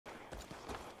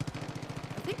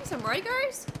These are my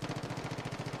guys?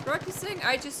 Practicing?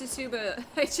 I just assume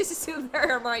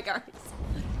they're my guys.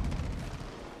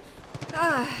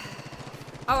 Ah.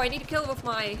 Oh, I need to kill with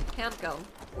my handgun.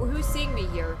 Or who's seeing me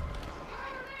here?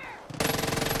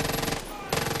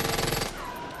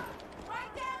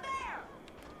 Right down there.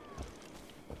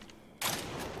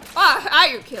 Ah, are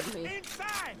you kidding me?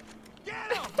 Inside. Get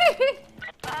him.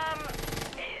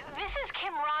 This is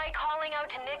Kim Rye calling out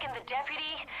to Nick and the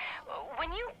deputy.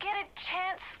 When you get a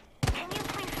chance, can you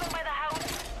please swing by the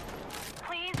house?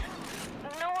 Please?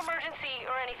 No emergency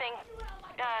or anything.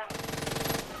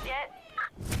 Yet?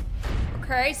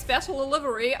 Okay, special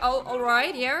delivery.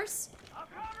 Alright, yes.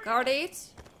 Got it.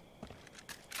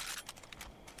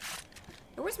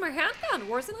 Where's my handgun,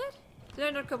 wasn't it? Did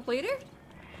I not complete it?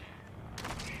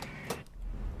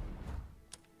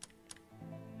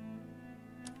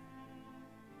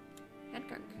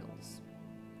 Handgun kills.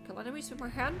 Kill enemies with my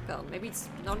handgun. Maybe it's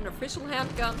not an official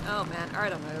handgun. Oh man, I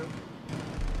don't know.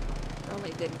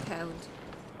 Only didn't count.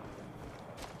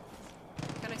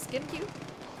 Can I skin you?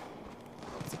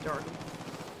 Oh, it's a dark.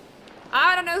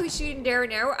 I don't know who's shooting there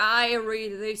now. I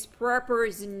read this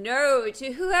proper's note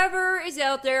to whoever is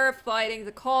out there fighting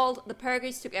the cult. The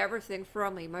Peggies took everything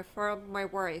from me. My farm, my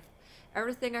wife.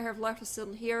 Everything I have left is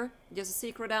still here. There's a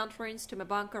secret entrance to my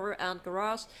bunker and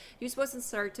garage. Use what's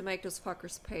inside to make those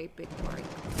fuckers pay big money.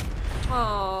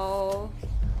 Oh,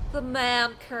 the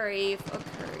man cave.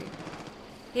 Okay.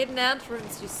 Hidden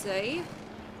entrance, you say?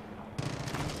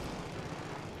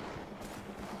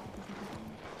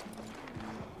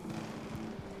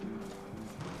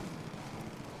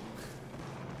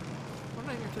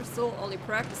 They're still only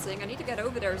practicing. I need to get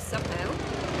over there somehow.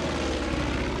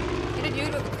 Can I do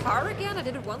it with a car again? I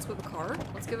did it once with a car.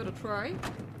 Let's give it a try.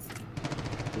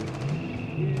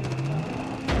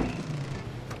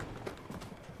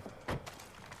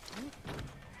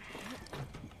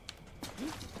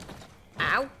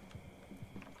 Ow!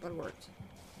 That worked.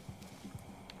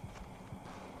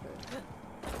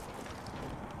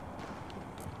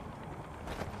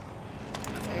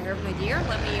 Okay, I have an idea.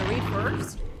 Let me read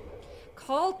first.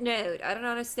 Cold note. I don't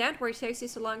understand why it takes you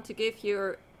so long to give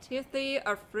your teethy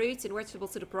or fruits and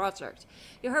vegetables to the project.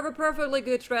 You have a perfectly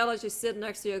good trailer just sitting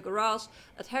next to your garage.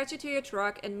 Attach it to your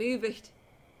truck and move it.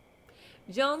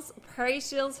 John's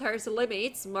patience has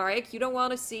limits, Mike. You don't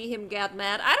want to see him get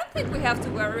mad. I don't think we have to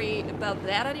worry about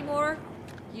that anymore.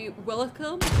 You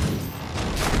welcome.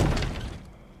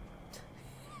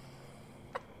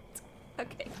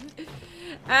 Okay.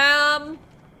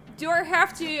 Do I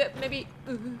have to maybe...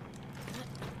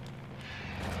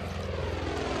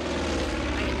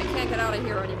 I can't get out of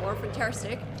here anymore.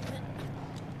 Fantastic.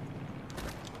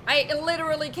 I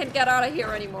literally can't get out of here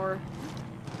anymore.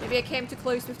 Maybe I came too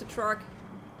close with the truck.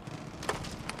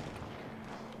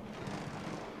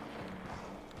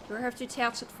 Do I have to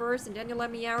attach it first and then you let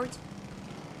me out?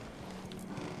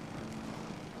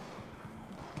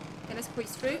 Can I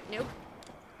squeeze through? Nope.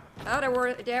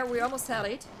 Oh, there we almost had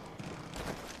it.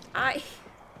 I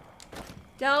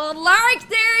don't like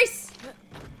this!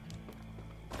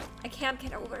 I can't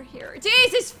get over here.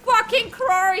 Jesus fucking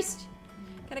Christ!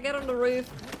 Can I get on the roof?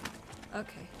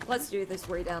 Okay, let's do this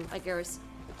way down, I guess.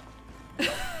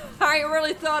 I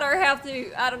really thought I'd have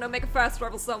to, I don't know, make a fast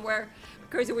travel somewhere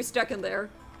because it was stuck in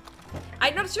there.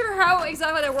 I'm not sure how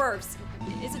exactly that works.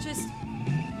 Is it just...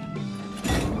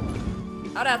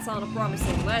 Oh, that sounded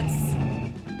promising. Let's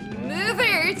move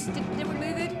it! Did we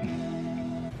move it?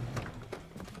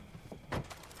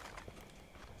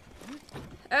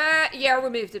 Yeah, we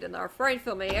moved it in there. Fine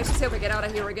for me. I just hope we get out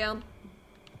of here again.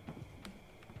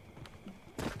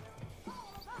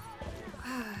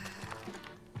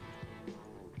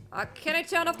 Can I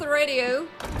turn off the radio?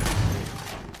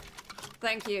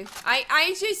 Thank you.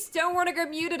 I just don't want to get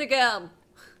muted again.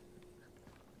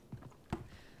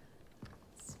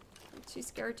 I'm too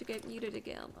scared to get muted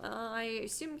again. I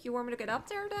assume you want me to get up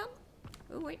there then?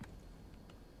 Oh, wait.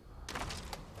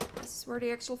 This is where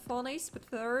the actual fun is, but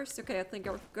first... Okay, I think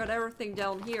I've got everything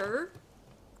down here.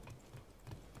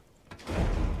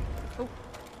 Oh.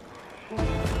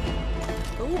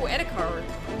 Ooh, and a car.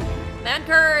 Man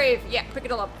curve! Yeah, pick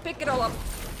it all up. Pick it all up.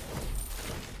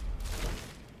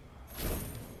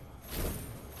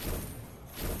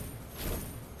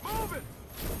 Move it.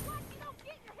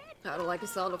 I don't like the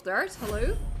sound of that.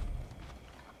 Hello?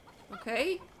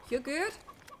 Okay, you're good.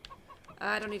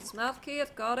 I don't need a smart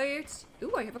kit. Got it.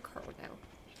 Ooh, I have a car now.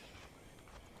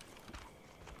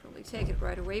 Probably take it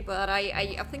right away, but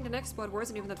I think the next spot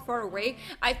wasn't even that far away.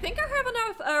 I think I have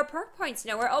enough perk points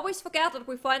now. I always forget that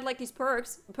we find like these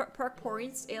perk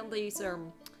points in these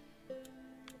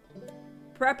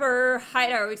prepper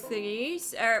hideout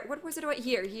thingies. What was it about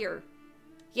here? Here.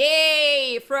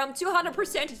 Yay! From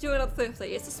 200% to 250.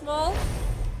 It's a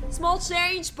small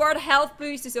change, but health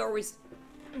boost is always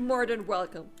more than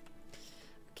welcome.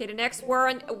 Okay, the next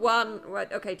one.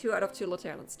 What? Okay, 2 out of 2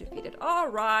 lieutenants defeated.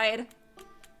 Alright.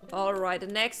 Alright, the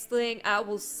next thing I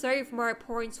will save my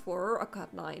points for. I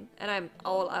got 9. And I'm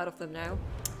all out of them now.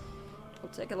 It'll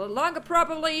take a little longer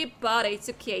probably, but it's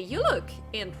okay. You look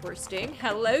interesting.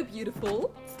 Hello,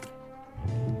 beautiful.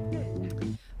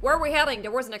 Where are we heading? There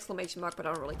was an exclamation mark, but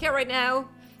I don't really care right now.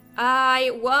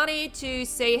 I wanted to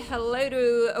say hello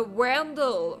to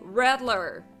Wendell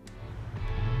Rattler.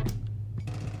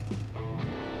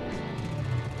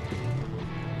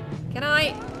 Can I?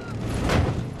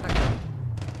 Okay.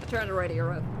 I turned the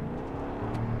radio up.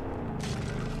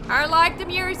 I like the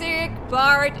music,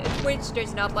 but Twitch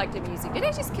does not like the music. Did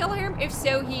I just kill him? If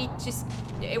so,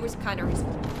 it was kind of his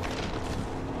fault.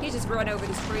 He just ran over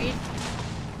the street.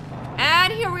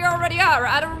 And here we already are.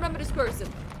 I don't remember this person.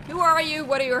 Who are you?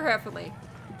 What do you have for me?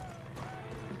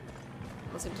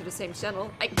 Listen to the same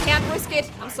channel. I can't risk it.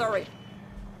 I'm sorry.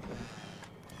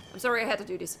 I'm sorry I had to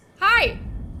do this. Hi!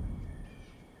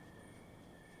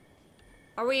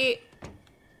 Are we...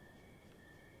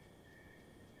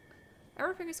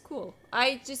 Everything is cool.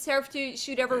 I just have to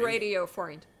shoot every radio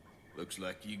find. Looks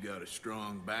like you got a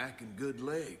strong back and good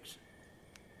legs.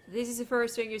 This is the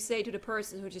first thing you say to the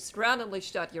person who just randomly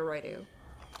shot your radio.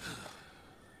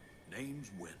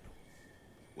 Name's Wendell.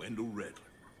 Wendell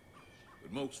Rattler.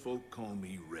 But most folk call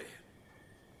me Red.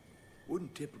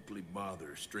 Wouldn't typically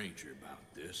bother a stranger about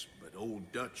this, but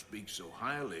old Dutch speaks so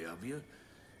highly of you,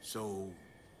 so...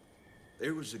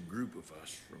 There was a group of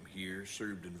us from here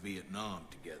served in Vietnam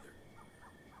together.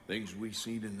 Things we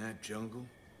seen in that jungle,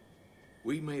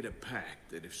 we made a pact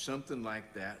that if something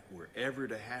like that were ever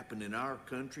to happen in our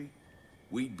country,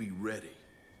 we'd be ready.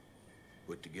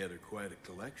 Put together quite a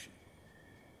collection.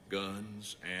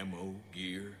 Guns, ammo,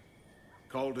 gear.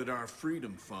 Called it our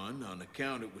Freedom Fund on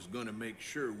account it was going to make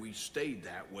sure we stayed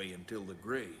that way until the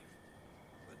grave.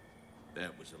 But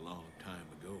that was a long time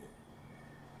ago.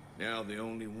 Now the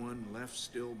only one left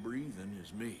still breathing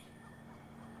is me.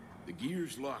 The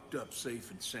gear's locked up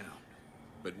safe and sound,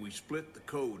 but we split the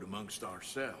code amongst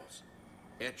ourselves.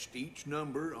 Etched each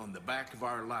number on the back of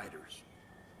our lighters.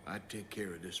 I'd take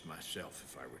care of this myself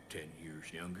if I were 10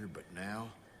 years younger, but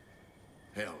now...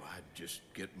 Hell, I'd just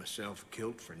get myself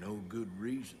killed for no good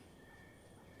reason.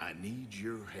 I need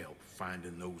your help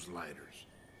finding those lighters.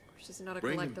 This is not a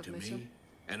Bring them collective to mission. me,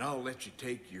 and I'll let you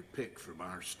take your pick from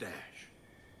our stash.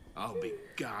 I'll be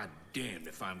goddamned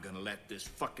if I'm gonna let this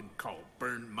fucking cult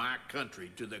burn my country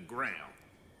to the ground.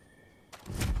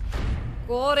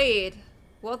 Got it.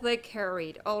 What they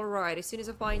carried. Alright, as soon as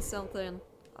I find something,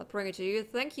 I'll bring it to you.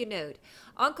 Thank you, note.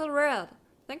 Uncle Red,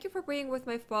 thank you for being with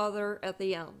my father at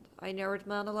the end. I know it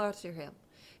meant a lot to him.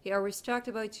 He always talked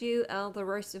about you and the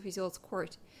rest of his old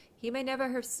court. He may never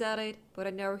have said it, but I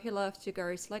know he loved you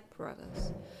guys like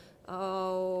brothers.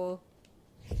 Oh...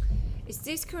 Is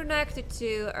this connected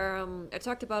to, I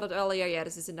talked about it earlier, yeah,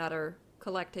 this is another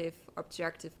collective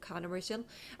objective kind of mission.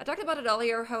 I talked about it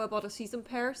earlier, how about the season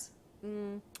pass?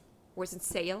 Was in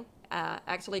sale,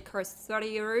 actually cost 30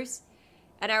 euros.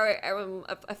 And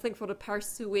I think for the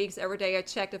past 2 weeks, every day I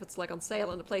checked if it's like on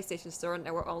sale in the PlayStation Store, and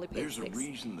they were only paying 6. There's a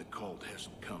reason the cult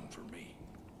hasn't come for me.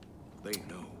 They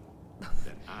know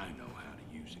that I know how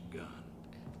to use a gun.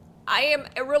 I am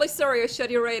really sorry I shut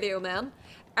your radio, man.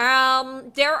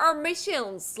 There are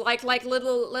missions, like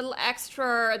little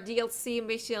extra DLC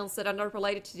missions that are not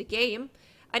related to the game.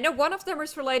 I know one of them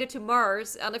is related to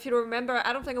Mars, and if you remember,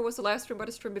 I don't think it was the last stream, but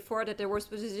the stream before that, there was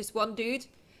just one dude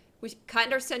who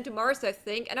kind of sent to Mars, I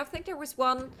think. And I think there was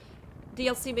one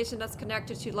DLC mission that's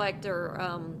connected to, like, their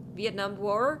Vietnam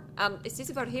War. Is this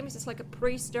about him? Is this like a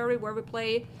pre-story where we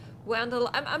play Wendell?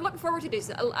 I'm looking forward to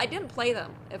this. I didn't play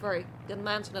them, if I didn't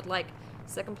mention it, like,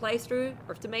 second playthrough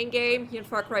of the main game here in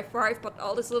Far Cry 5, but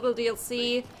all this little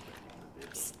DLC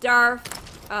stuff,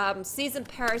 season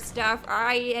pass stuff,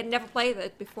 I had never played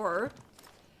it before.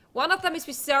 One of them is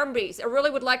with zombies. I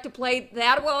really would like to play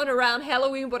that one around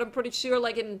Halloween, but I'm pretty sure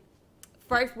like in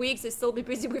 5 weeks I'll still be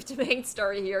busy with the main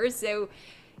story here, so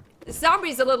the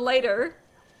zombies a little later.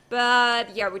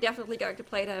 But yeah, we're definitely going to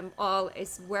play them all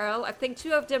as well. I think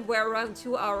 2 of them were around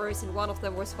 2 hours and 1 of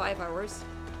them was 5 hours.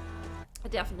 I'm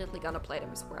definitely gonna play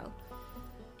them as well.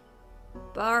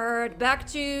 But back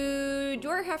to...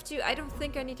 Do I have to... I don't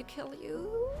think I need to kill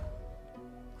you.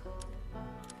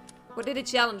 What did the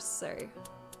challenge say?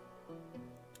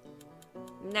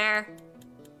 Nah.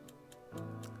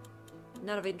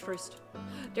 Not of interest.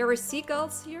 There are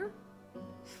seagulls here?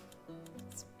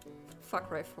 Far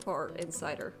Cry 4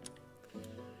 Insider.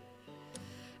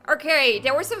 Okay,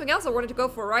 there was something else I wanted to go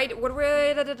for, right? What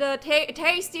were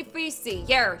Tasty Feasty?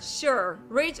 Yeah, sure.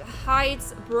 Ridge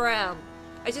Heights Bram.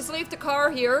 I just leave the car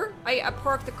here. I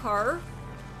parked the car.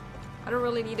 I don't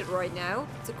really need it right now.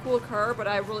 It's a cool car, but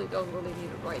I really don't really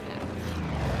need it right now.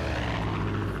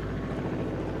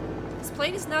 This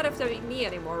plane is not after me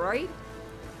anymore, right?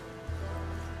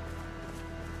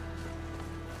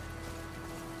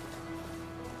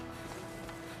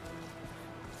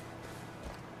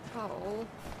 Oh.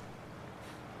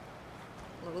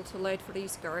 A little too late for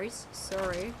these guys.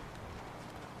 Sorry.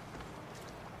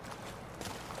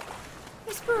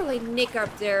 There's probably Nick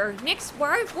up there. Nick's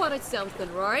wife wanted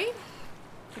something, right?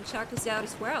 Can check this out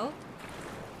as well.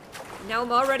 Now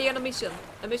I'm already on a mission.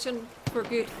 A mission for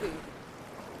good food.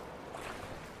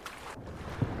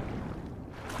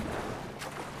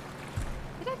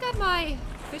 Did I get my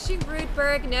fishing brood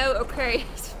bag? No, okay.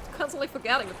 Constantly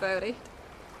forgetting about it.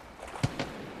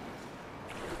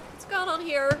 What's going on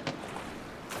here?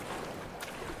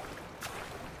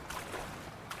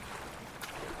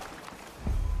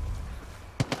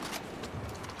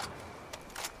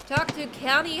 Talk to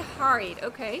County Hyde.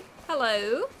 Okay.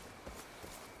 Hello.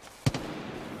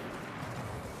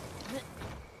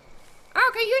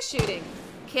 Okay, you're shooting.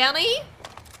 County?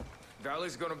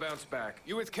 Valley's gonna bounce back.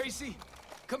 You with Casey?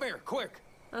 Come here, quick.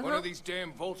 One of these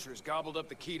damn vultures gobbled up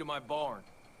the key to my barn.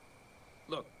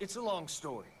 Look, it's a long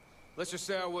story. Let's just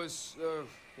say I was,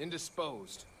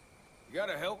 indisposed. You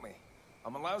gotta help me.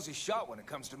 I'm a lousy shot when it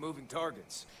comes to moving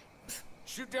targets.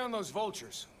 Shoot down those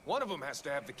vultures. One of them has to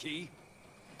have the key.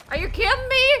 Are you kidding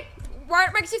me?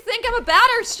 What makes you think I'm a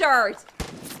batter shard?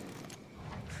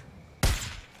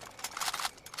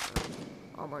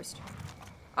 Almost.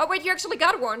 Oh wait, you actually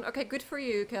got one. Okay, good for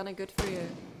you, Kenny. Good for you.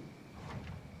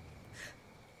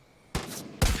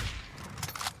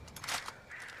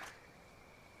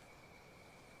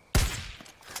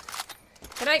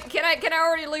 Can I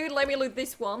already loot? Let me loot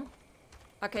this one.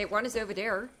 Okay, one is over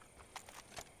there.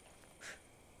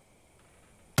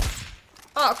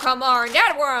 Oh, come on,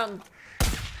 that one!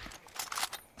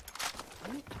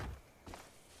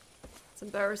 It's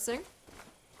embarrassing.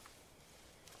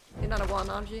 You're not a one,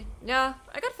 aren't you? Yeah,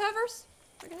 I got feathers.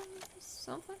 I got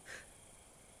something.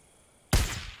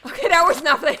 Okay, that was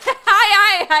nothing.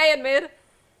 I admit.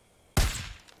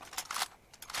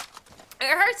 I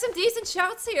heard some decent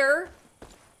shots here.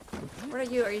 What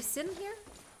are you? Are you sitting here?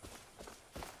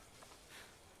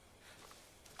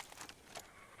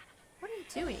 What are you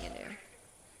doing in there?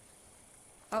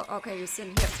 Oh, okay, you're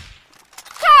sitting here.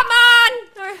 Come on!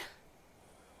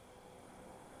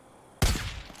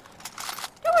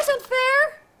 That was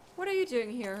unfair! What are you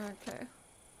doing here? Okay.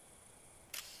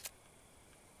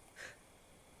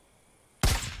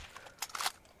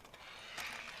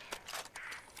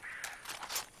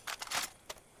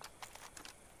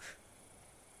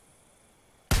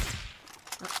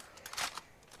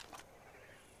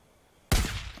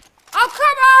 Oh,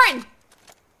 come on!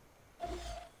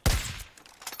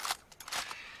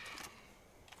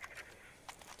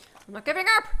 I'm not giving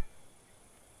up!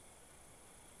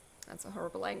 That's a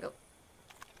horrible angle.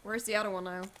 Where's the other one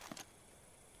now?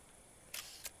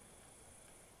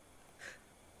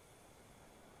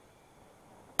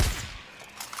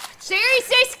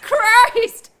 Jesus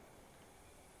Christ!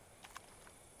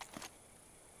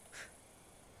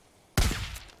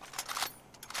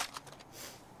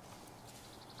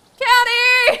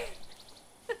 Caddy!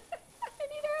 I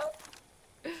need help.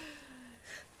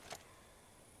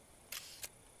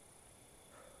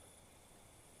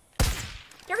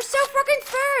 You're so fucking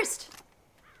fast!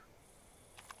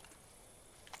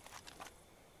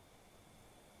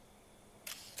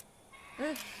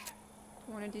 Don't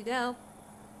wanna do that.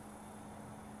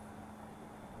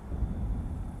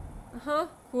 Uh-huh,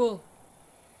 cool.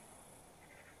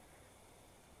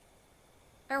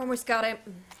 I almost got him.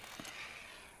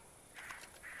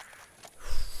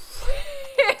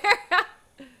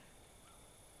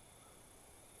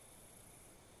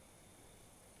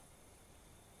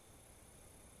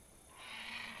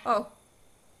 Oh.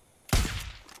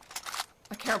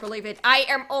 I can't believe it. I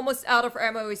am almost out of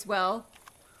ammo as well.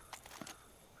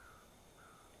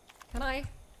 Can I? I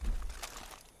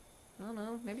don't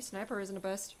know. Maybe sniper isn't the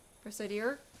best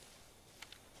idea.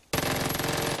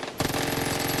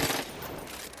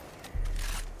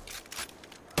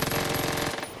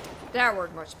 That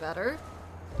worked much better.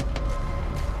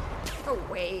 Go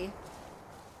away.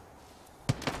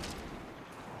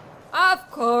 Of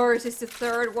course, it's the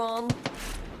third one.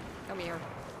 Come here.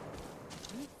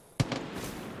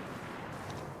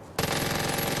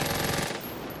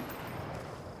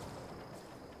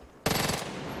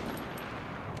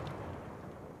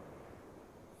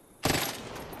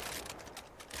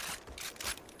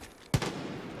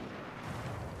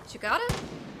 got it?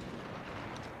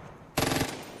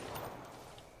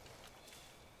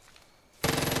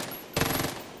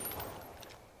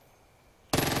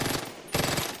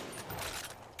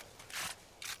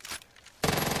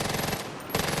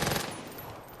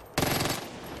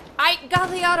 I got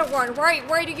the other one.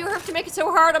 Why do you have to make it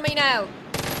so hard on me now?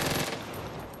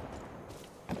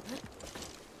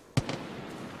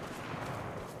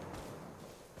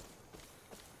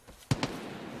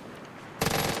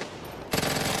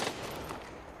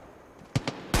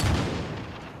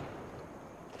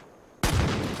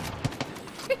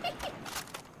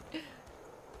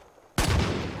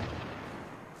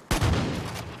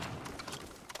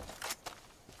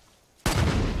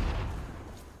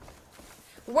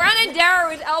 When in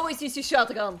doubt, it always use your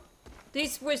shotgun.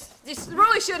 This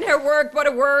really shouldn't have worked, but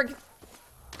it worked.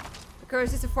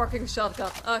 Because it's a fucking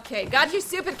shotgun. Okay, got you,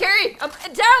 stupid Carrie. I'm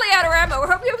entirely out of ammo. I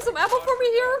hope you have some ammo for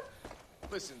me here.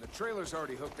 Listen, the trailer's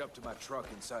already hooked up to my truck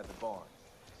inside the barn.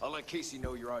 I'll let Casey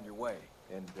know you're on your way.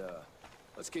 And,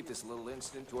 let's keep this little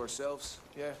incident to ourselves,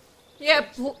 yeah? Yeah,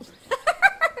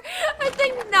 I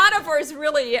think none of us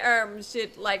really,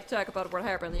 should, like, talk about what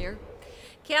happened here.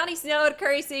 County snowed,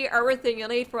 Casey, everything you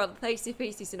need for the tasty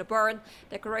feasties in the barn.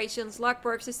 Decorations, lock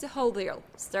boxes, the whole deal.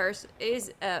 Stairs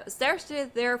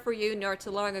stood there for you not too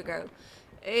long ago.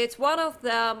 It's one of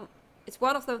them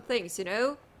things, you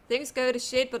know? Things go to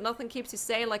shit, but nothing keeps you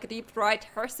sane like a deep-fried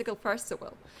heretical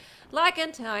festival. Like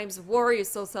in times, war, you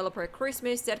still celebrate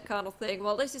Christmas, that kind of thing.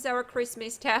 Well, this is our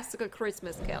Christmas-tastical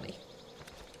Christmas, Kelly.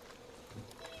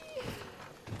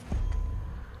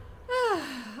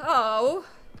 Oh.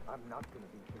 I'm not gonna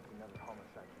be taking another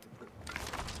homicide.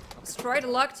 Let's try the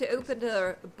lock to open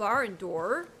the barn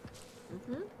door.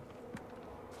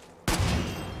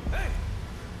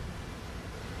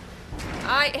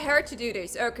 I had to do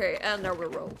this. Okay, and now we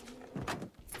roll.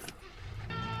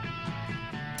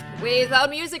 Without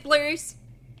music, please.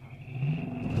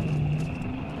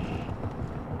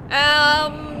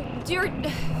 Dear.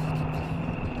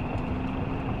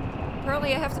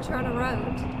 Apparently I have to turn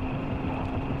around.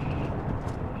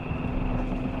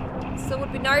 So it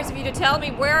would be nice of you to tell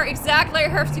me where exactly I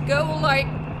have to go, like...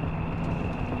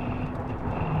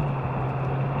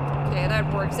 Okay,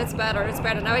 that works. That's better. That's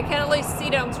better. Now I can at least see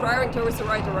that I'm driving towards the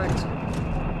right direction.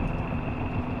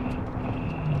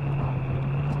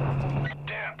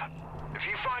 Deb, if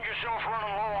you find yourself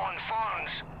running low on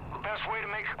funds, the best way to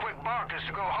make a quick buck is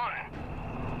to go hunting.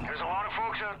 There's a lot of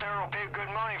folks out there who'll pay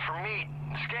good money for meat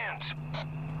and skins.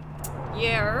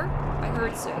 Yeah, I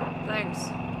heard so. Thanks.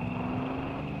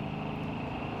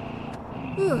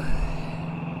 Whew.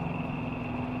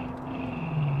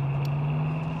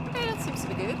 Okay, that seems to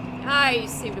be good. I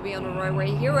seem to be on the right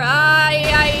way here. Are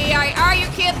you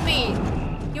kidding me?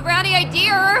 You have any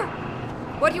idea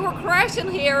what you were crashing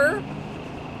here?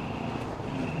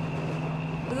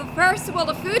 The festival,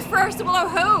 the food festival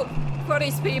of hope for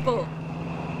these people.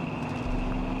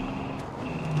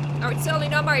 Oh, it's certainly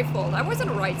not my fault. I was on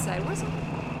the right side, wasn't I?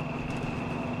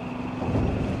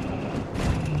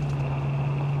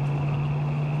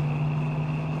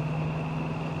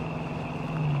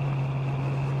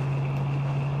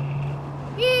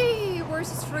 Where's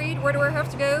the street? Where do I have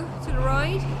to go? To the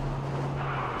right?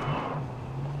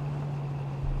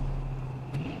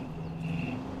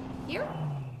 Here?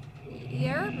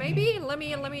 Here? Maybe? Let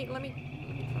me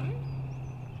try.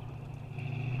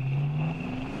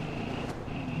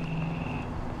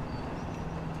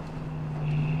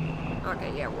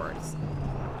 Okay, yeah, it works.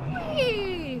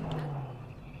 Whee!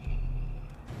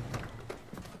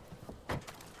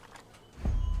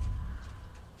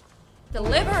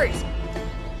 Delivered!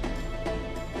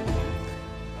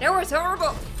 That was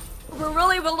horrible. We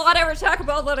really will not ever talk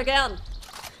about that again.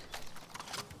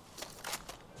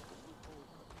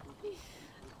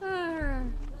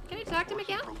 Can you talk to me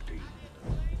again?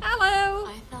 Hello.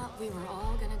 I thought we were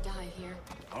all gonna die here.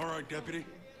 All right, Deputy.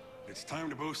 It's time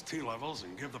to boost T levels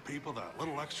and give the people that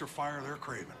little extra fire they're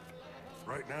craving.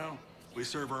 Right now, we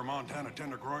serve our Montana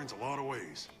tendergroins a lot of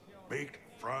ways. Baked,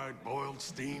 fried, boiled,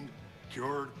 steamed,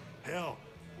 cured. Hell,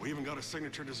 we even got a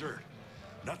signature dessert.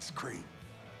 Nuts cream.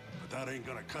 But that ain't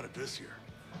gonna cut it this year.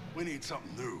 We need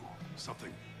something new,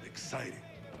 something exciting.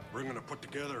 We're gonna put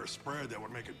together a spread that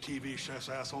would make a TV chef's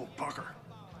asshole pucker.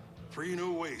 3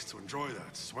 new ways to enjoy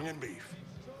that swinging beef.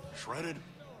 Shredded,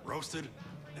 roasted,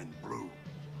 and blue.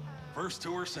 First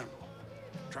 2 are simple.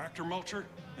 Tractor mulcher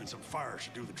and some fire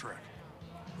should do the trick.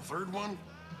 The 3rd one?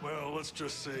 Well, let's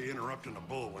just say interrupting a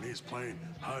bull when he's playing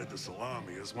hide the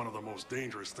salami is one of the most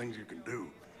dangerous things you can do.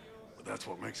 But that's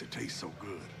what makes it taste so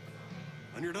good.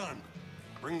 When you're done,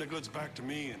 bring the goods back to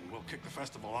me and we'll kick the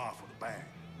festival off with a bang.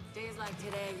 Days like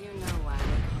today, you know why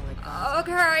they call it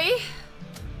Okay.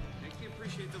 Makes me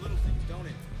appreciate the little things, don't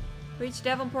it? Reach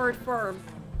Davenport Farm.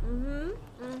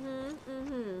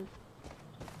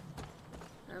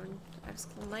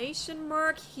 Exclamation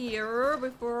mark here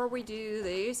before we do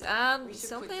this. And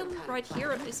something right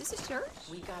here. Is this a church?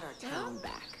 We got our town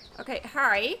back. Okay,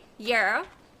 hi. Yeah.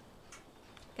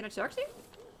 Can I talk to you?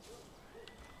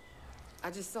 I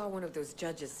just saw one of those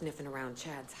judges sniffing around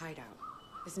Chad's hideout.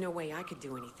 There's no way I could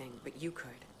do anything, but you could.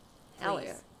 Hell Please.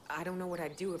 yeah. I don't know what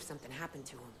I'd do if something happened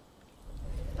to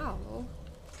him. Oh.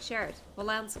 Shared.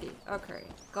 Wolanski. Okay.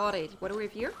 Got it. What do we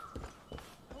have here?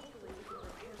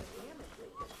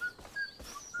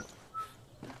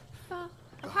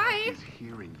 Hi. God is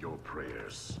hearing your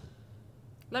prayers.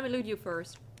 Let me loot you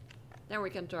first. Then we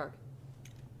can talk.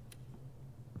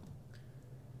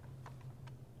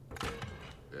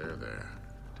 There.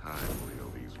 Time will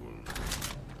heal these wounds.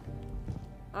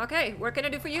 Okay, what can I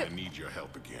do for you? I need your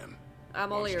help again.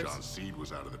 I'm all ears. Once John Seed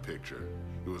was out of the picture,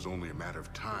 it was only a matter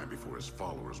of time before his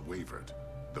followers wavered.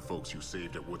 The folks you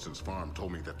saved at Woodson's farm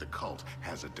told me that the cult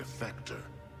has a defector.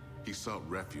 He sought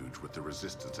refuge with the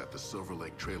resistance at the Silver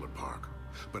Lake Trailer Park,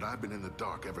 but I've been in the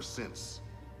dark ever since.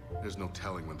 There's no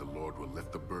telling when the Lord will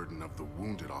lift the burden of the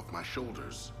wounded off my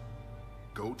shoulders.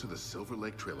 Go to the Silver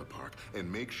Lake Trailer Park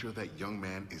and make sure that young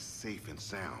man is safe and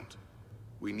sound.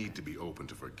 We need to be open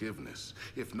to forgiveness.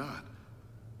 If not,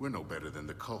 we're no better than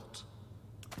the cult.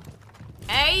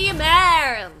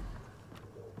 Amen!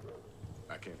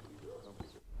 I can't.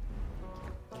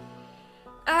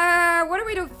 What do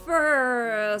we do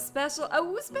first? Special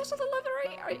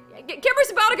delivery? Kimber's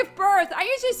about to give birth.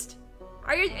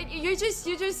 You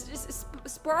just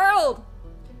spoiled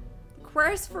the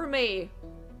quest for me.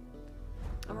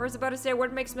 I was about to say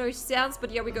what makes most sense,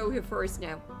 but yeah, we go here first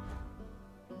now.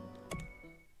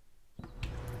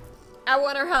 I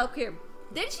want to help him.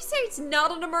 Didn't she say it's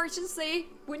not an emergency?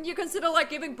 Wouldn't you consider like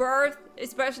giving birth,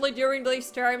 especially during these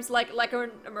times, like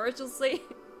an emergency?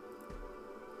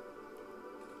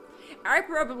 I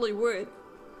probably would.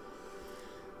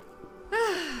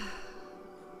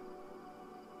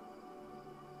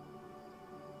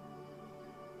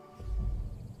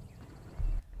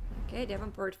 Okay,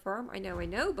 Davenport Farm. I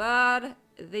know, but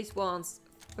these ones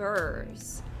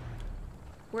first.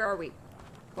 Where are we?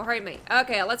 Behind me.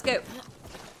 Okay, let's go.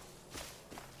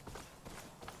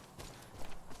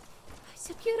 It's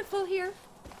so beautiful here.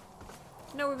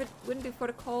 No, if it wouldn't be for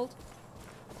the cold.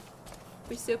 It'd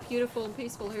be so beautiful and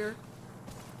peaceful here.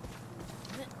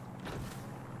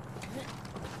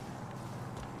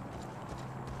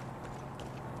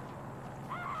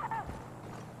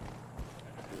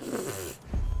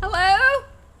 Hello?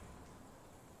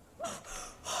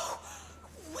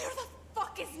 Where the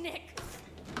fuck is Nick?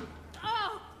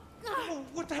 Oh,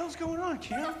 What the hell's going on,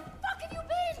 Kim? where the fuck have you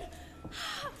been?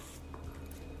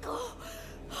 Oh,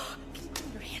 give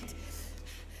me your hand.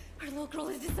 Our little girl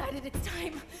has decided it's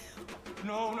time.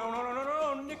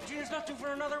 No. Nick Jr.'s not due for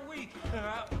another week.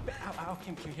 Ow,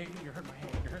 Kim, you hurt my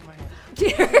hand. You hurt my hand.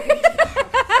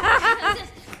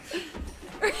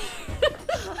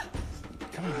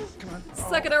 Come on.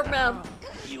 Suck it up, man.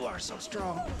 You are so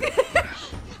strong.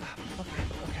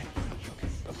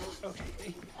 Okay.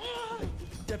 Hey,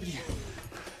 Deputy,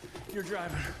 you're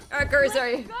driving. Of course I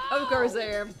am. Of course I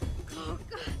am. Oh,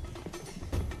 God.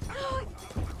 Oh,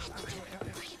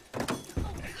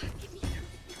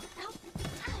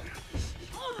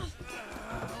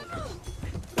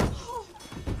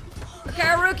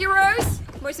 Okay, Rookie Rose.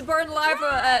 Most important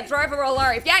driver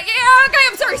alive. Yeah, okay,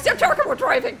 I'm sorry. Stop talking about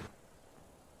driving.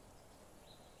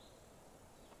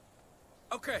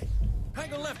 Okay,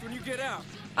 hang a left when you get out.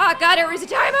 Oh, God, there is a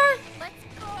timer? let's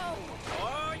go.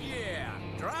 Oh yeah,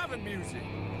 driving music.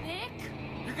 Nick,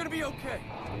 You're gonna be okay.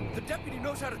 The deputy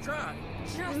knows how to drive.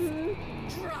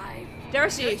 just drive. There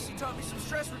she is. Casey taught me some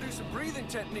stress-reducing breathing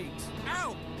techniques.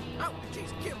 Ow! Jeez,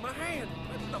 get my hand.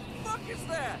 What the fuck is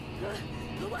that?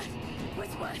 What?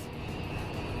 What's what?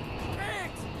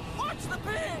 Pigs! Watch the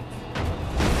pigs!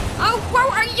 Oh, whoa,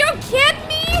 are you kidding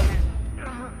me?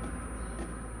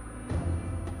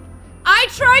 I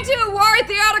tried to avoid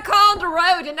the other car on the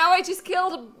road and now I just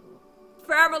killed a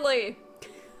family.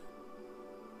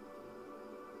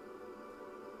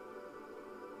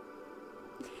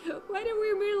 Why did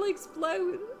we immediately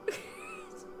explode?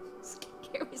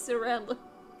 Scary surrounded.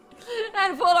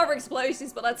 And full of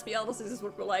explosions, but let's be honest, this is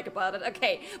what we like about it.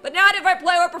 Okay, but now if I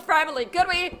blow up a family, could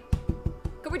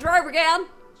we drive again?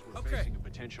 Okay,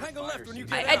 hang a left when you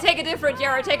get I out. take a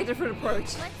different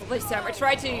approach. Well, this time I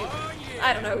try to,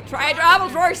 I don't know, I will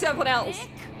try something else.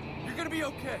 You're gonna be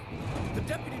okay. The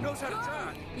deputy knows how to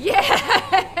drive.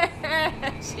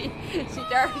 Yeah, she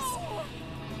does.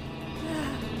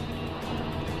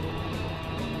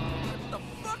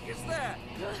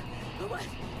 What?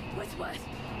 What's what?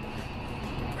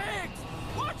 Pigs!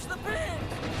 Watch the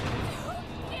pigs!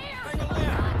 There! Hang on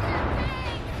there!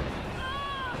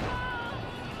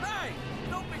 Hey!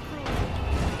 Don't be cruel!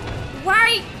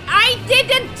 Why? I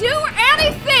didn't do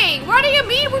anything! What do you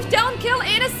mean we don't kill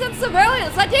innocent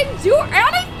civilians? I didn't do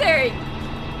anything!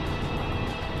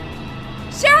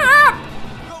 Shut up!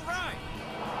 Go right!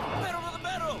 Pedal to the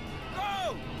metal!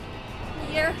 Go!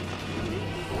 Here.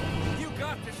 You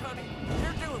got this, honey.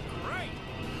 You're doing great.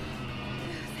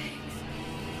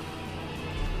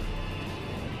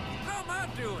 How am I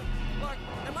doing? Like,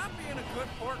 am I being a good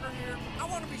partner here? I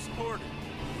want to be supported.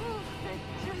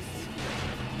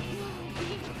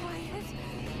 Be quiet.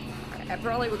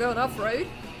 Apparently we're going off-road.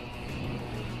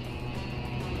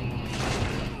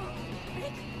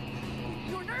 Rick,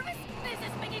 you're nervous? This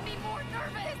is making me more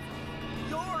nervous.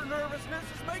 Your nervousness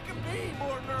is making me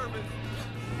more nervous.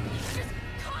 Just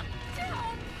calm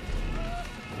down.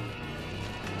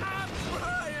 I'm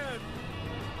trying.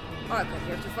 Oh god,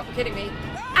 you're too fucking kidding me.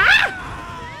 Ah!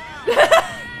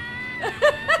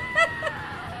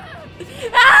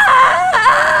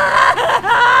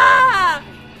 Ah!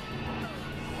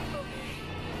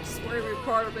 Swear you're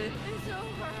part of it. It's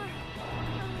over.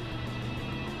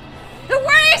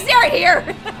 Why is there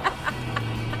here?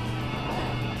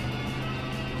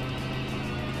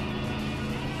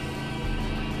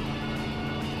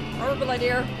 Horrible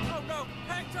idea. Oh no,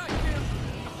 hang tight, Kim.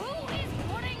 Who is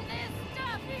putting this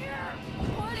stuff here?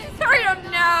 What is I don't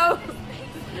know.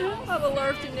 I would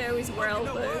love to know as well, You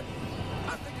know though. what?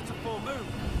 I think it's a full moon.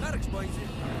 That explains it.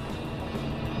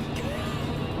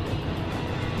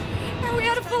 Oh, we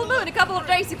had a full moon a couple of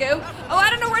days ago. Oh, I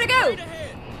don't know where to go. Straight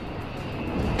ahead.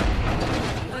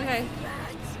 Okay.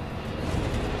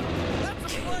 That's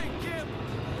a plane, Kim.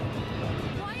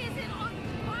 Why is it on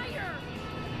fire?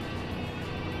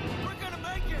 We're gonna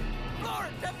make it. Floor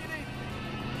it, deputy.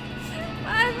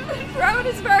 I'm throwing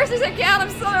as fast as I can. I'm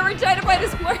so irritated by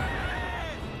this work.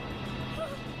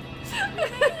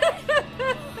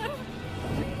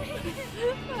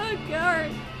 Oh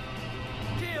god.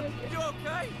 Kim, you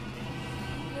okay?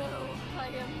 No, I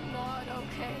am not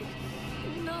okay.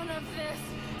 None of this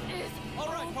is All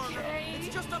right, partner. okay.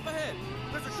 It's just up ahead.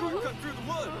 There's a shortcut through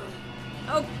the woods.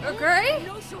 Oh, okay.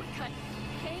 No shortcut.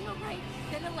 Hang a right,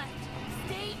 then a left.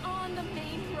 Stay on the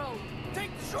main road.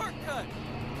 Take the shortcut.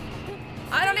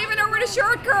 I don't even know where the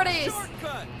shortcut is.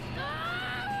 Shortcut.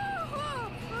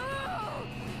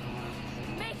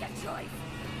 Make a choice.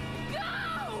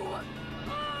 Go!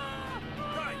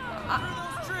 Right. Through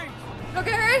those trees.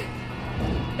 Okay.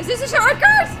 Is this a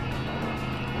shortcut?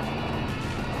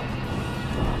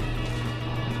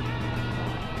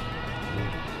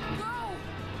 Go!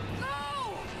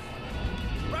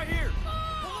 Go! Right here.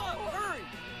 Pull up. Hurry.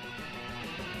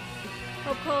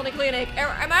 Oh, colony clinic.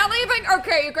 Am I leaving?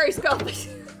 Okay, Grace got this.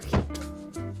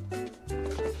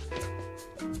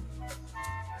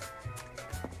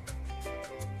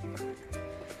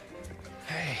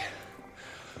 Hey.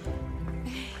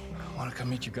 Want to come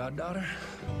meet your goddaughter?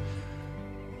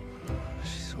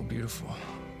 She's so beautiful.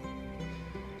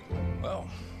 Well,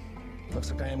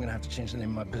 looks like I am gonna have to change the name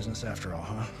of my business after all,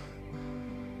 huh?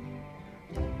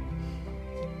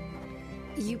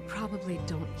 You probably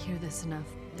don't hear this enough,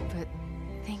 but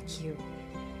thank you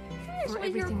for Actually,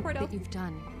 you're everything quite that awesome. you've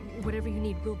done. Whatever you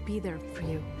need, we'll be there for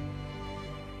you.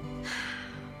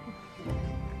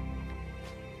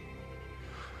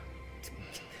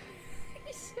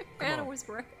 Anna was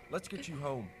right. Let's get you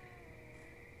home.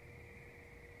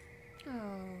 Oh,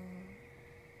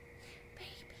 baby.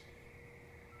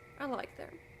 I like them.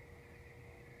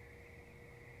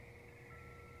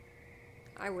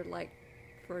 I would like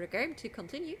for the game to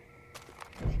continue.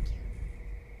 Thank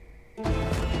you.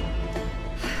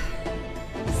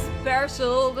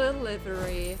 Special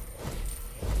delivery.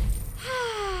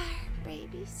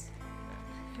 Babies.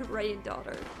 Ray and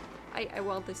daughter. I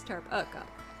want this term. Oh god.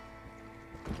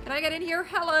 Can I get in here?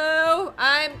 Hello!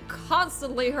 I'm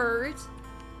constantly hurt.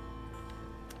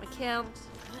 I can't.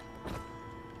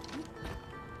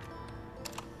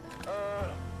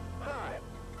 Hi.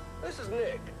 This is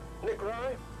Nick. Nick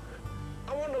Rye.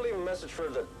 I wanted to leave a message for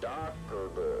the doc or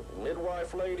the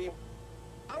midwife lady.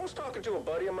 I was talking to a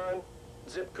buddy of mine,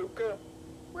 Zip Kupka.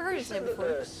 Where heard He his name said that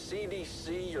before? the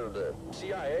CDC or the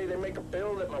CIA, they make a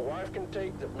pill that my wife can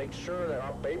take that makes sure that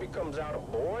our baby comes out a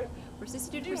boy. Was this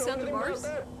dude Do who you know sent to anything about Mars?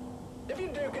 that? If you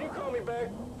do, can you call me back?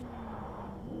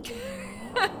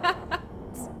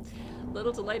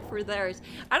 Little too late for theirs.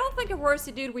 I don't think it was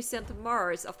the dude we sent to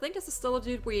Mars. I think this is still a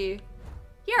dude we...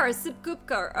 Yeah, Zip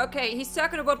Kupka. Okay, he's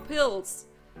talking about pills.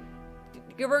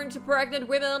 Given to pregnant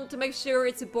women to make sure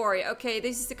it's a boy. Okay,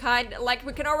 this is the kind, like,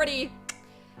 we can already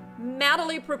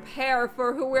mentally prepare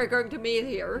for who we're going to meet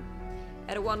here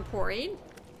at one point.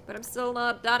 But I'm still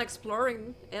not done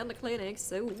exploring in the clinic,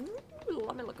 so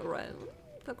let me look around.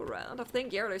 Look around. I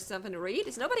think, yeah, there's something to read.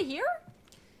 Is nobody here?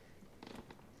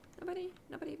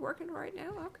 Nobody working right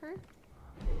now? Okay.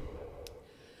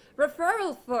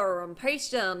 Referral form.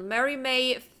 Patient Mary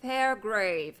May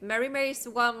Fairgrave. Mary May is the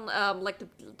one, like the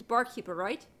barkeeper,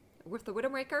 right? With the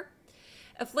Widowmaker.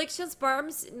 Afflictions,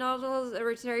 burns, nodules,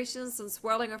 irritations, and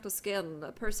swelling of the skin.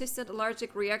 A persistent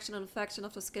allergic reaction and infection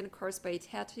of the skin caused by a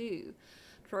tattoo.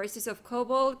 Traces of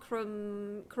cobalt,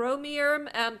 chromium,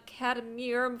 and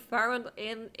cadmium found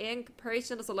in ink.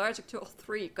 Patient is allergic to all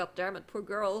three. God damn it, poor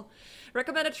girl.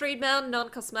 Recommended treatment,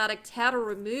 non-cosmetic tattoo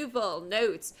removal.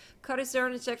 Notes.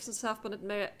 Cortisone injections have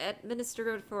been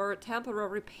administered for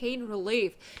temporary pain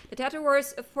relief. The tattoo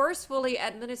was forcefully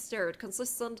administered,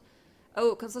 consistent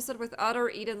with other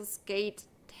Eden's Gate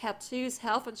tattoos.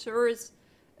 Health insurance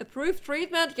approved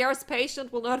treatment. Yes,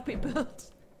 patient will not be billed.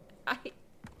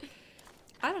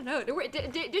 I don't know. Did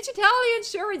you tell the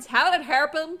insurance how that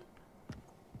happened?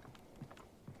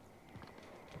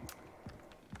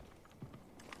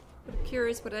 I'm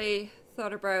curious what they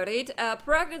thought about it.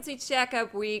 Pregnancy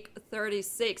checkup week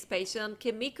 36. Patient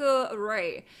Kimiko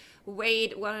Ray.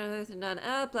 Weight 109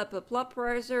 blood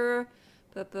pressure.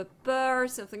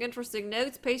 Something interesting.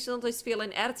 Notes. Patient is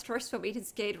feeling added stress from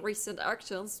Eden's Gate recent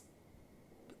actions.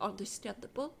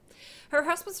 Understandable. Her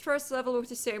husband's stress level with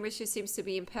the same issue seems to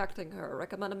be impacting her.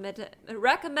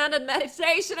 Recommended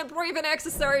meditation and breathing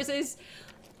exercises.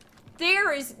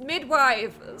 There is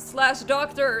midwife /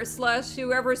 doctor /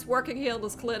 whoever's working here in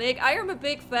this clinic. I am a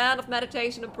big fan of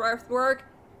meditation and breath work.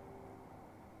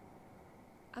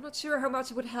 I'm not sure how much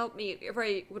it would help me if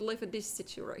I would live in this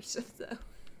situation, though.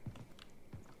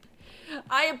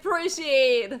 I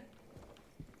appreciate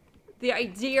the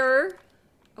idea.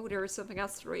 Oh, there is something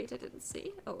else to read I didn't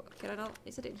see. Oh, can I not?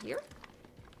 Is it in here?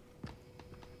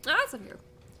 Ah, it's in here.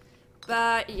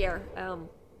 But, yeah, Oh,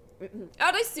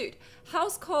 this dude.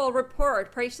 House call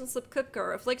report. Patient slip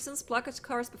cooker. Afflictions, blockage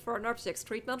caused by foreign objects.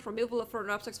 Treatment, removal of foreign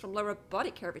objects from lower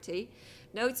body cavity.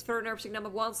 Notes, foreign object number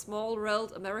 1, small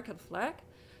rolled American flag.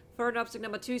 Foreign object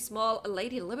number 2, small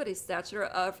Lady Liberty statue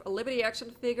of a Liberty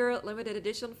action figure, limited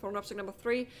edition. Foreign object number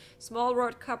 3, small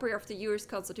wrought copy of the US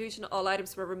Constitution. All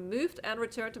items were removed and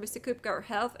returned to Mr. Kupgar.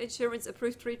 Health insurance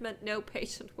approved treatment. No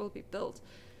patient will be billed.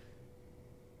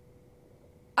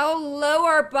 Oh,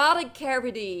 lower body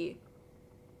cavity.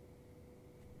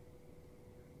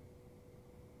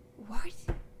 What?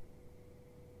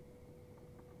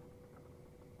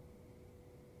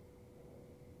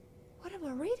 What am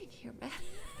I reading here, man?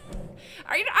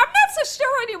 I'm not so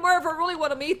sure anymore if I really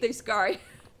want to meet this guy.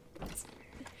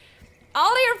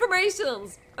 All the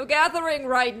informations I'm gathering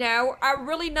right now are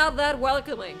really not that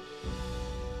welcoming.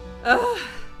 Ugh.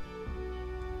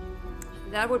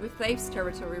 That would be Faith's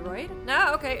territory, right?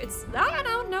 No, okay, it's...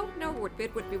 No, would be.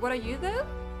 What are you, though?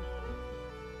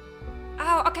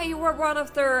 Oh, okay, you were one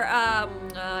of their,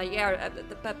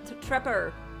 the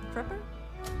trapper. Trapper?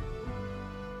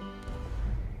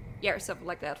 Yeah, or something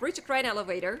like that. Reach a crane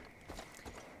elevator.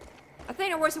 I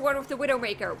think I was the one with the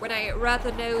Widowmaker when I read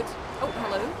the note. Oh,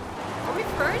 hello. Are we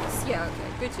friends? Yeah,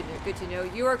 okay. Good to know, good to know.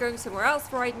 You are going somewhere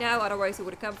else right now, otherwise I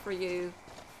would have come for you.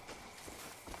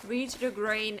 Reach the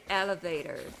grain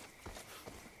elevator.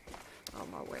 On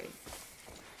my way.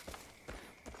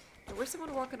 There was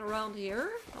someone walking around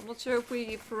here. I'm not sure if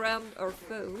we friend or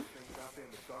foe.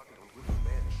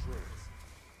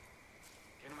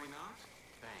 Can we not?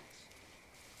 Thanks.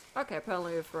 Okay,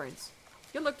 apparently we're friends.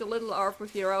 You looked a little off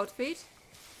with your outfit.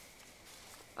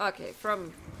 Okay,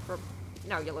 from...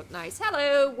 Now you look nice.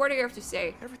 Hello, what do you have to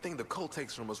say? Everything the cult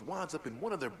takes from us winds up in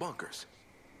one of their bunkers.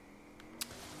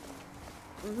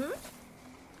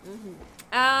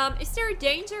 Is there a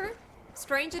danger?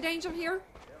 Stranger danger here?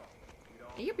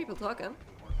 I hear people talking.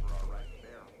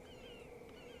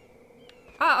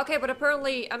 Ah, okay, but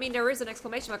apparently, I mean, there is an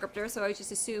exclamation mark up there, so I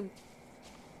just assume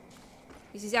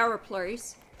this is our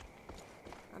place.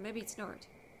 Or maybe it's not.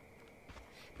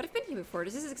 But I've been here before.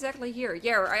 This is exactly here.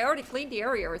 Yeah, I already cleaned the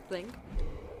area, I think.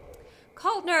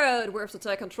 Cold Nerd, we have to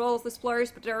take control of this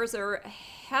place, but there is a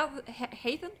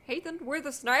Hathan with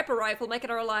a sniper rifle making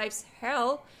our lives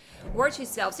hell. Watch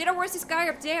yourself. See, where's this guy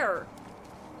up there?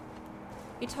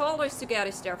 He told us to get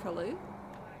his stuff, hello.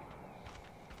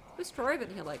 Who's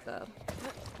driving here like that?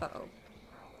 Uh-oh.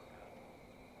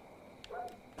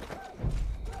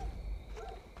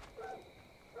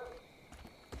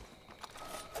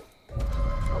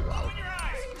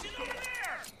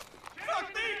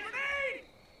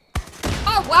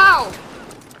 Oh,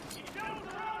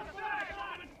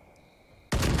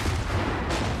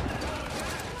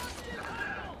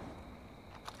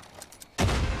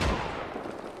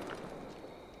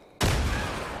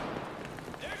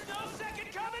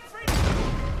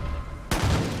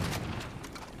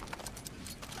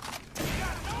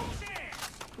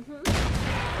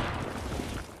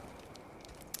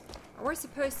 we're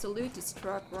supposed to loot this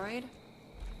truck, right?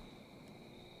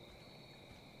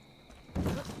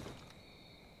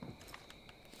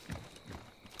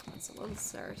 That's a little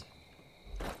sad.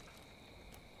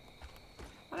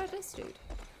 What is this dude?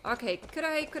 Okay, could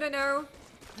I know?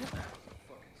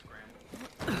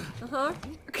 Uh-huh.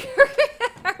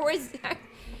 I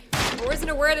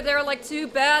wasn't aware that there are like 2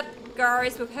 bad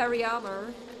guys with heavy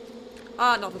armor.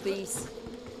 Ah, not the bees.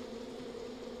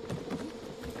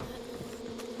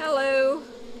 Hello.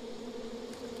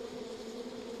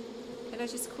 Can I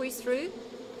just squeeze through?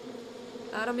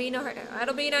 I don't mean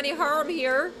any harm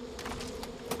here.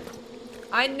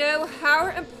 I know how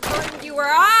important you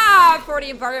are for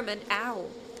the environment. Ow.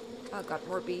 Oh god,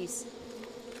 more bees.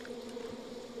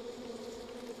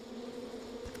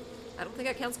 I don't think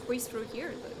I can squeeze through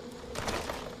here though.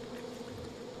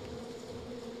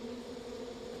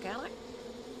 Can I?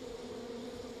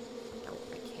 No,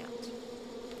 I can't.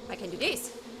 I can do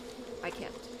this. I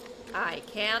can't. I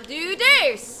can't do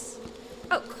this!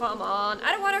 Oh, come on.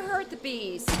 I don't want to hurt the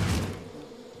bees. I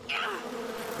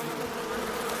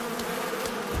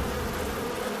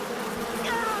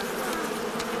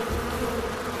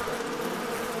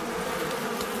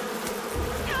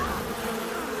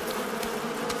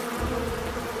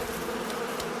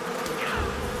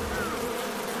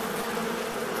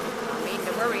mean,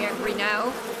 they're very angry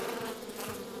now.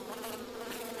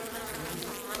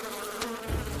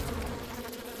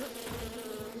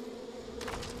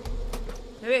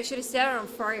 Maybe I should have set it on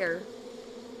fire.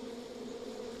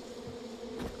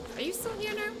 Are you still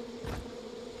here now?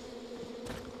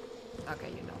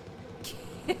 Okay, you know.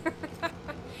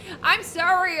 I'm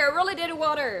sorry, I really didn't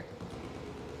want her.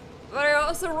 But I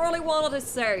also really wanted to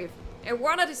save. I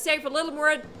wanted to save a little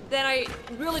more than I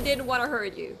really didn't want to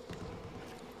hurt you.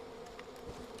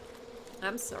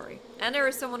 I'm sorry. And there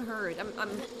is someone hurt.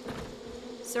 I'm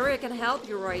sorry I can help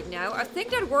you right now. I think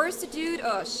that was the dude.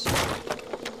 Oh, shit.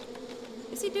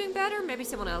 Is he doing better? Maybe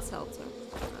someone else helped him.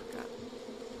 Oh, God.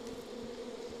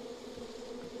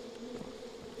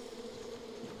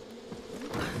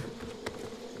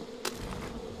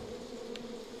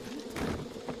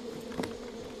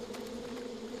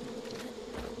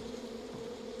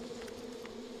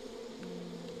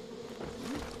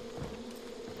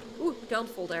 Ooh, don't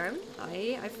fall down.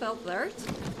 I felt that.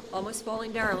 Almost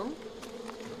falling down.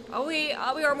 Are we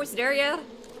almost there yet?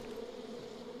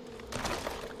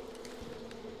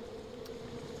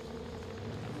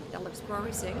 That looks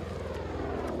promising.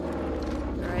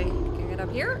 Alright, can I get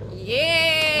up here?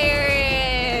 Yay!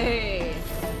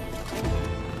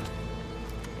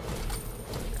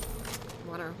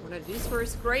 Wanna do this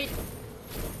first? Great.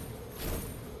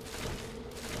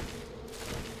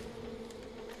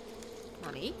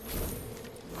 Money.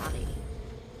 Money.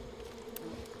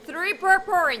 3 per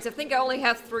points. I think I only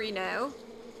have 3 now.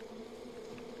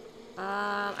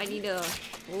 I need a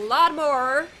lot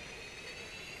more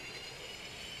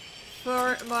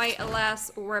for my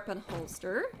last weapon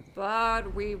holster,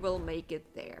 but we will make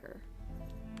it there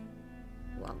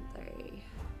one day.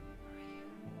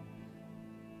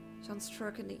 John's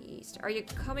truck in the east. Are you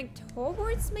coming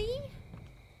towards me?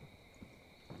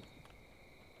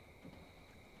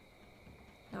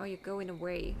 No, you're going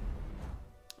away.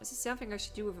 This is something I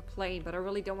should do with a plane, but I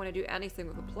really don't want to do anything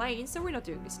with a plane, so we're not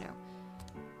doing this now.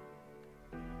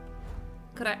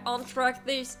 Could I untrack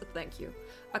this? Thank you.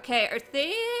 Okay, I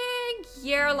think,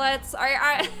 yeah, let's,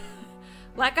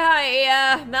 like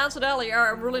I mentioned earlier,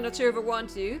 I'm really not sure if I want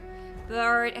to,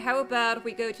 but how about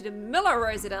we go to the Miller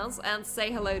residence and say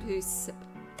hello to Sip.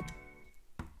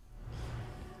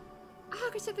 Ah, I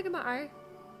got something in my eye.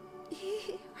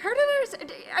 How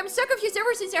did I'm so confused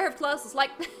ever since I have classes,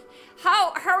 like,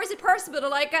 how is it possible to,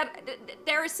 like,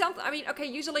 there is something, I mean, okay,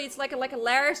 usually it's like a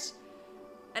lash,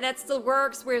 and that still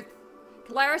works with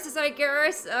glasses, I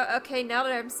guess. Okay, now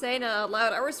that I'm saying it out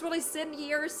loud, I was really sitting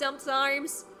here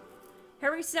sometimes,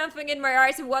 having something in my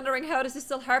eyes and wondering how this is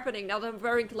still happening now that I'm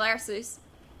wearing glasses.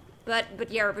 But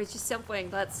yeah, it's just something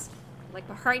that's like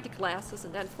behind the glasses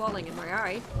and then falling in my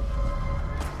eye.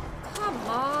 Come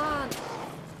on!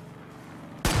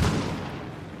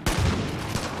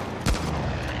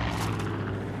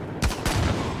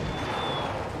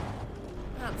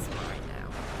 That's fine now.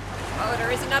 Oh,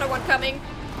 there is another one coming.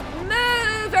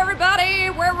 Move, everybody!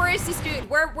 Where is this dude?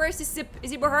 Where's this Zip?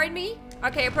 Is he behind me?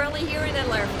 Okay, apparently here and then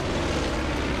left.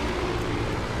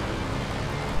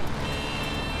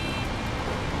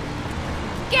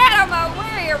 Get out of my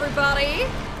way, everybody!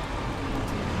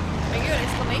 Are you an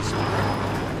exclamation mark?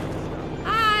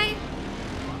 Hi!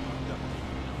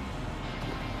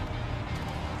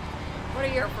 What are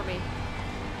you here for me?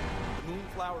 The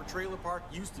Moonflower Trailer Park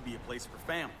used to be a place for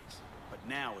families. But but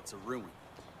now it's a ruin.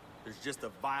 There's just a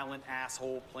violent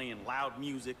asshole playing loud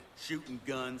music, shooting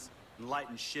guns, and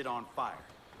lighting shit on fire.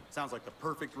 Sounds like the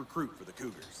perfect recruit for the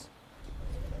Cougars.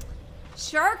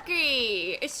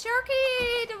 Sharky! Is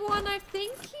Sharky the one I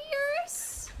think he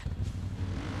is?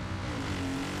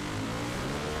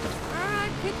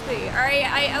 Could be. Alright,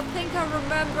 I think I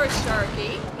remember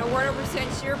Sharky. No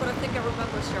 100% sure, but I think I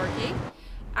remember Sharky.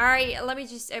 Alright, let me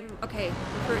just, okay,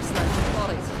 first let's plot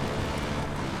it.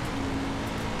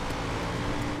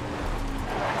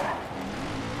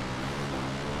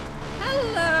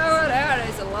 Hello, there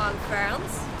is a long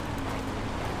fence.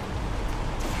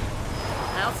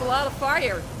 That's a lot of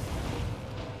fire.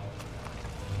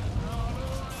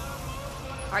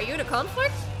 Are you the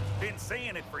conflict? Been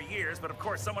saying it for years, but of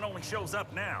course someone only shows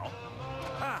up now.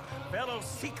 Ah, fellow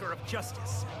seeker of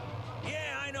justice.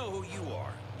 Yeah, I know who you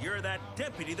are. You're that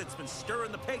deputy that's been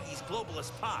stirring the Peggy's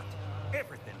globalist pot.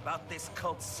 Everything about this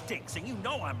cult stinks, and you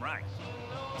know I'm right.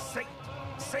 Say it.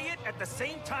 Say it at the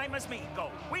same time as me.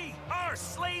 Go, we are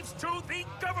slaves to the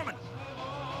government.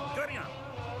 Good enough.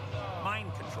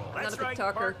 Mind control. That's right,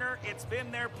 partner. It's been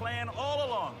their plan all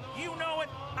along. You know it,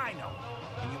 I know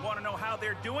it. And you want to know how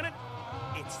they're doing it?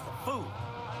 It's the food.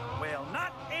 Well,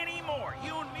 not anymore.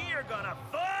 You and me are gonna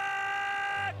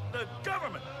fuck the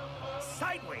government.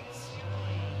 Sideways.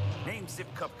 Name's Zip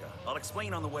Kupka. I'll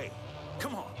explain on the way.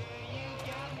 Come on.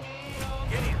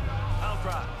 Get in. I'll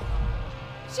drive.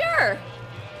 Sure.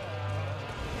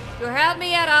 You had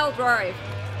me at I'll drive.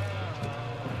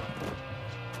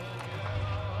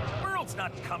 World's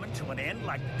not coming to an end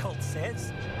like the cult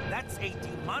says. That's a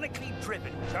demonically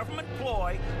driven government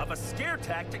ploy of a scare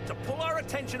tactic to pull our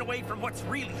attention away from what's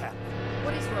really happening.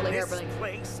 What is really happening? This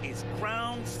place is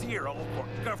ground zero for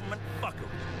government fuckery.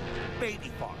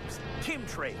 Baby farms,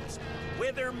 chemtrails,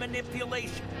 weather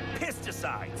manipulation,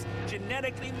 pesticides,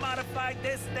 genetically modified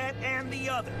this, that, and the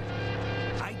other.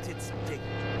 I did some digging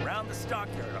around the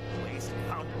stockyard up the place and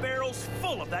found barrels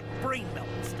full of that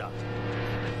brain-melting stuff.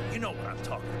 You know what I'm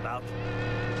talking about.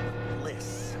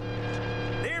 Bliss.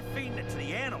 They're feeding it to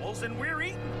the animals and we're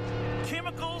eating them.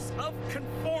 Chemicals of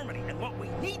conformity. And what we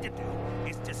need to do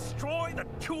is destroy the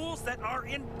tools that are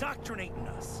indoctrinating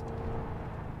us.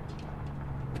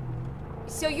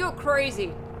 So you're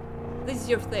crazy. This is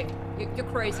your thing. You're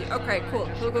crazy. Okay, cool.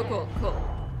 Cool.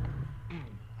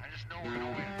 I just know we're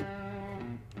gonna win.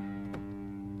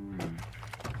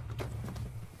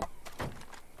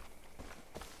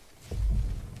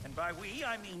 And by we,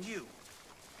 I mean you.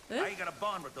 Huh? I got a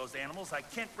bond with those animals. I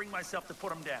can't bring myself to put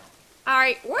them down.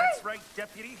 Alright, what? That's right,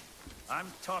 deputy.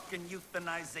 I'm talking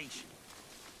euthanization.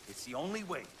 It's the only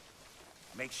way.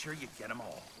 Make sure you get them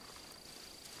all.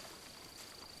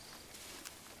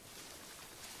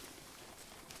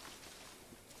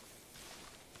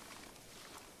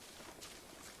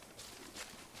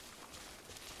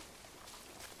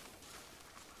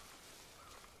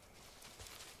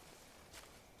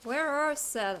 Where are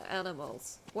said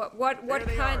animals? What There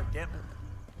they kind? Are, Deb.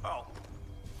 Oh,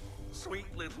 sweet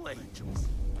little angels.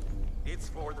 It's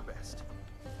for the best.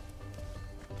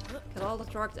 Kill all the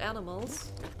tracked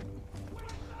animals.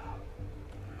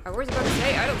 I was about to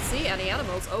say, I don't see any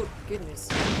animals. Oh, goodness.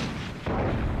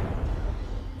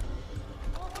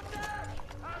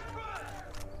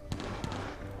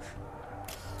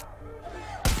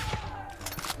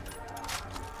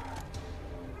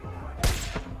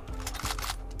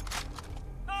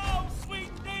 Oh, sweet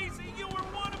Daisy, you were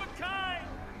one of a kind.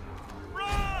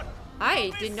 Rook!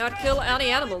 I did not kill any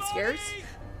animals here.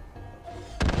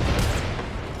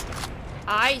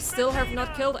 I still have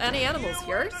not killed any animals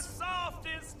here.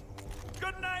 Softest.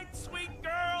 Good night, sweet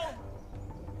girl.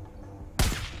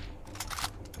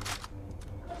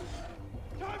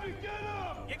 Time to get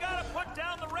up. You gotta put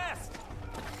down the rest.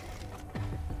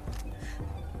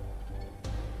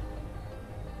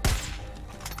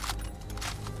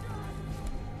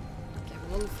 I'm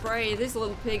a little afraid this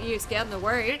little piggy is getting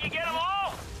away. Did you get them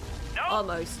all? No.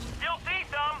 Almost. Still see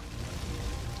some.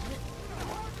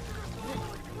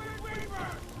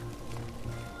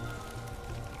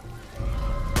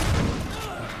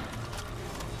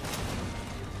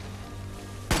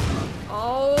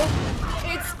 Oh,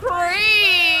 it's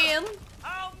green!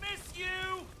 I'll miss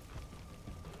you.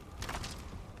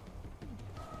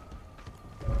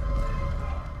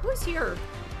 Who's here?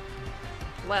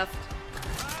 Left.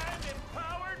 I'm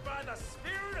empowered by the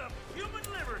spirit of human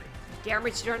liberty.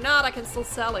 Damaged or not, I can still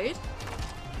sell it.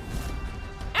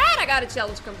 And I got a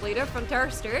challenge completed.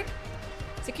 Fantastic.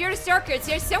 Secure the circuits.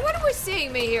 There's someone who was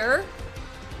seeing me here.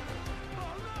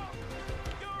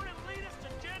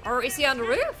 Or is he on the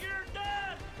roof?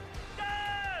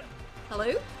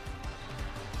 Hello?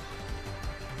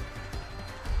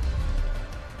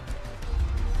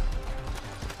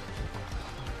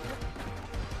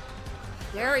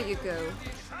 There you go.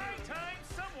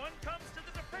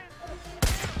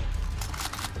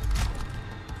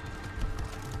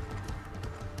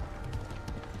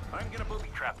 I'm gonna booby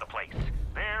trap the place.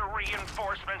 Their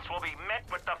reinforcements will be met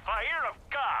with the fire of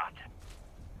God.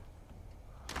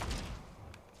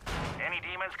 Any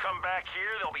demons come back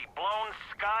here, they'll be blown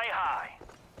sky high.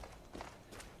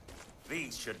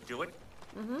 These should do it.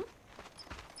 Mm-hmm.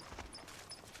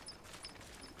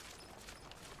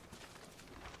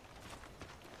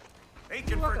 They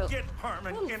can forget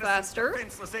harming innocent, faster.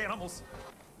 defenseless animals.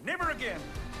 Never again.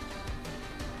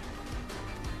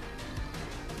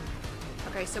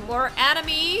 Okay, some more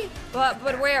enemy, but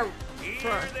where?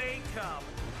 Here they come.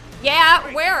 Yeah,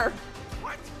 Wait, where?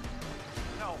 What?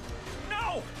 No,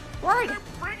 no! Where? They're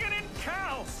bringing in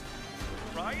cows.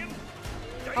 Ryan.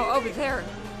 Oh, over there.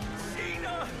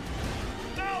 Cena.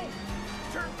 No!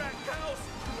 Turn back, cows!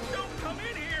 Don't come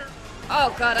in here!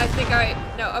 Oh god, I think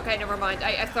no, okay, never mind.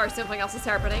 I thought something else is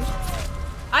happening.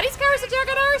 Are these cars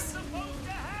attacking ours?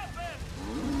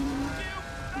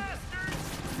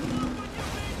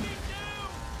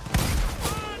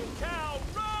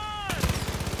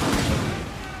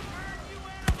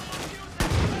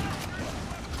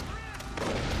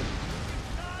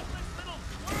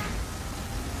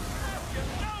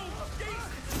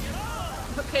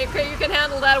 Okay, you can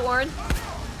handle that, Warren.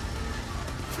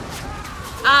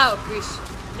 Oh, gosh.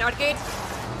 Not good.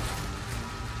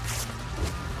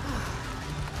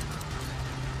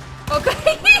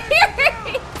 Okay.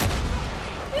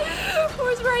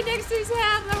 Was right next to his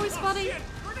hand. That was funny.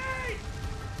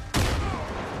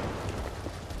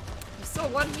 I saw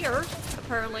one here,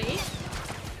 apparently.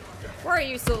 Why are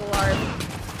you still alive?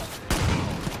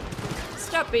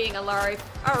 Stop being alive.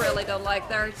 I really don't like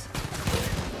that.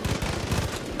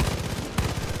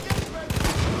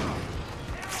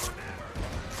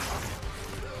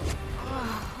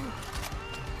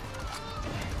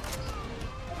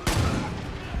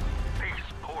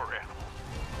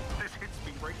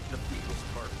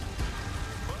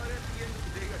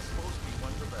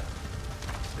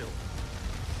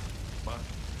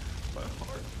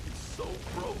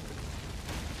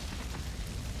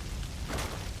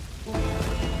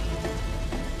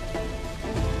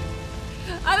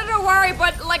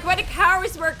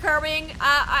 Were coming.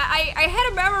 I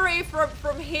had a memory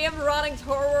from him running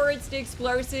towards the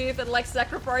explosive and like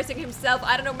sacrificing himself.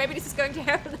 I don't know, maybe this is going to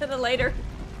happen in a later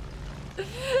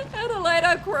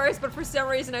course, but for some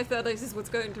reason I thought this is what's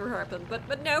going to happen.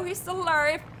 But no, he's still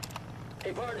alive.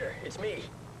 Hey partner, it's me.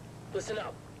 Listen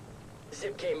up.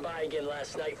 Zip came by again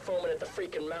last night, foaming at the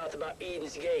freaking mouth about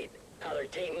Eden's Gate. How they're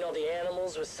tainting all the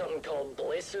animals with something called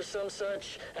bliss or some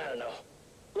such. I don't know.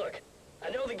 Look, I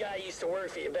know the guy used to work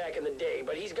for you back in the day,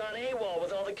 but he's gone AWOL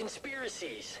with all the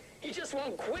conspiracies. He just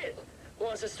won't quit.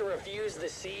 Wants us to refuse the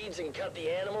seeds and cut the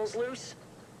animals loose.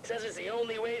 Says it's the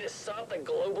only way to stop the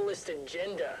globalist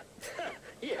agenda.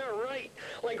 Yeah, right.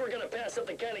 Like we're gonna pass up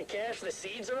the kind of cash the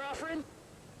seeds are offering?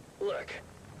 Look,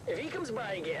 if he comes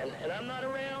by again and I'm not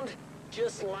around,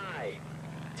 just lie.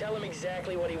 Tell him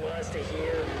exactly what he wants to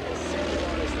hear and send him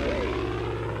on his way.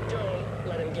 Don't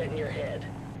let him get in your head.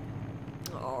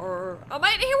 Or, I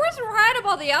mean, he was right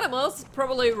about the animals.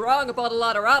 Probably wrong about a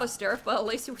lot of other stuff, but at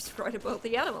least he was right about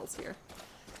the animals here.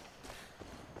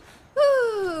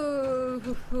 Or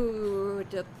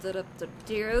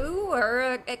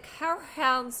a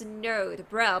cowhound's note.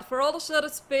 Brown. For all the shot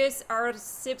of space out of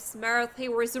Zip's mouth, he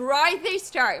was right this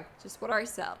time. Just what I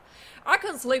said. I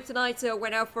couldn't sleep tonight, so I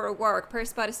went out for a walk.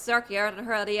 Passed by the stockyard and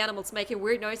heard the animals making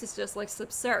weird noises just like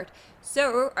Zip said.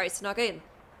 So I snuck in.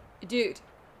 Dude.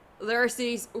 There's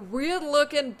these weird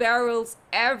looking barrels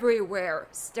everywhere.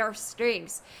 Stuff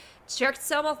stinks. Checked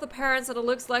some of the parents and it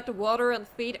looks like the water and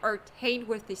feed are tainted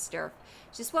with this stuff.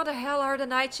 Just what the hell are the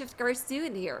night shift guards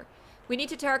doing here? We need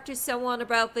to talk to someone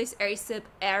about this ASAP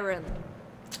errand.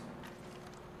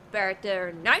 But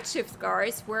the night shift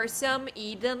guards were some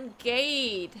Eden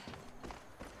Gate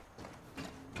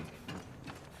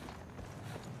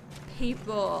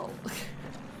people.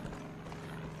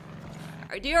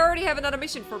 Do you already have another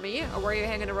mission for me? Or were you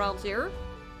hanging around here?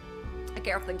 I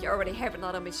can't think you already have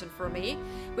another mission for me.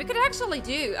 We could actually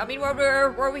do. I mean, while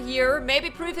we're here, maybe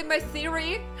proving my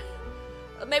theory.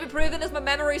 Maybe proving that my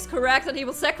memory is correct and he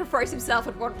will sacrifice himself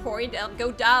at one point and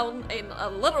go down in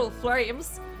literal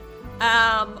flames.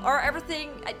 Or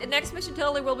everything, the next mission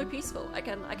totally will be peaceful. I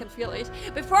can feel it.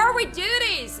 Before we do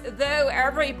this, though,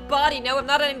 everybody, no, I'm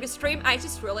not ending the stream. I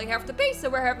just really have to pee, so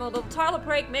we're having a little toilet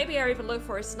break. Maybe I even look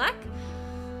for a snack.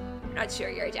 Not sure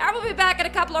yet. I will be back in a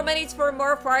couple of minutes for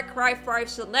more Far Cry 5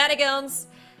 shenanigans.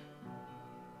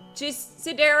 Just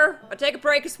sit there or take a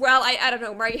break as well. I don't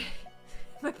know, my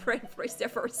My brain froze there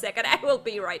for a second. I will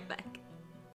be right back.